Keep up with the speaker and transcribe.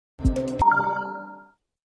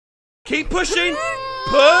Keep pushing!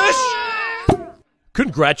 Push!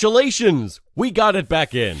 Congratulations! We got it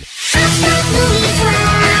back in.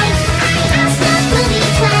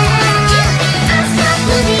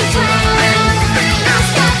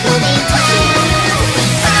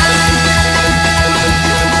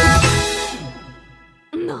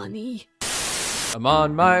 Nani? I'm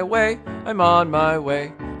on my way, I'm on my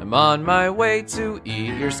way, I'm on my way to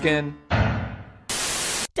eat your skin.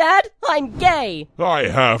 Dad, I'm gay. I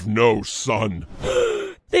have no son.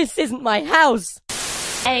 This isn't my house.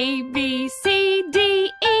 A, B, C, D,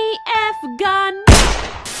 E, F, gun.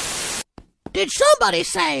 Did somebody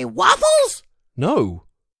say waffles? No.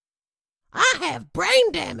 I have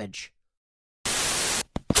brain damage.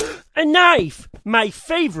 A knife! My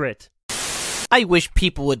favorite! I wish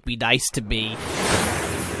people would be nice to me.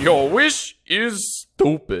 Your wish is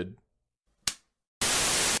stupid.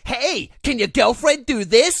 Hey, can your girlfriend do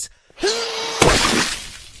this?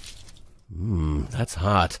 That's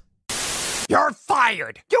hot. You're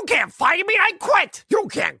fired. You can't fire me, I quit. You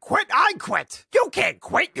can't quit, I quit. You can't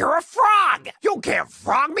quit, you're a frog. You can't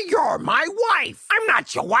frog me, you're my wife. I'm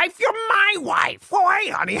not your wife, you're my wife. Oh, hey,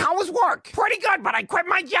 honey, how was work? Pretty good, but I quit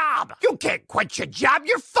my job. You can't quit your job,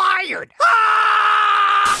 you're fired.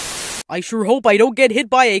 Ah! I sure hope I don't get hit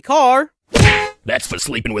by a car. That's for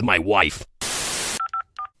sleeping with my wife.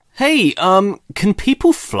 Hey, can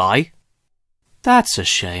people fly? That's a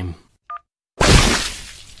shame.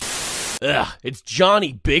 Ugh, it's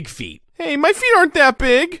Johnny Big Feet. Hey, my feet aren't that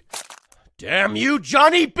big. Damn you,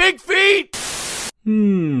 Johnny Big Feet!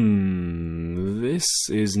 This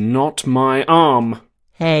is not my arm.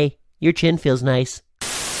 Hey, your chin feels nice.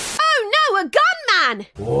 Oh no, a gunman!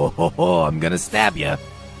 Oh, I'm gonna stab you.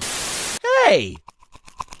 Hey!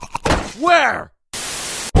 Where?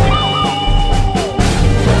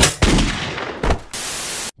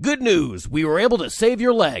 Good news, we were able to save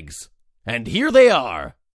your legs. And here they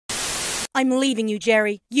are. I'm leaving you,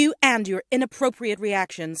 Jerry. You and your inappropriate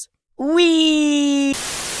reactions. Wee!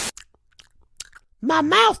 My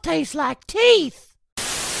mouth tastes like teeth.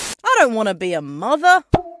 I don't want to be a mother.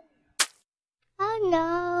 Oh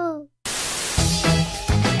no.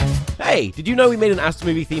 Hey, did you know we made an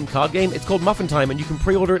asdfmovie themed card game? It's called Muffin Time and you can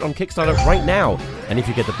pre-order it on Kickstarter right now. And if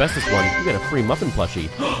you get the bestest one, you get a free muffin plushie.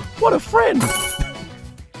 What a friend!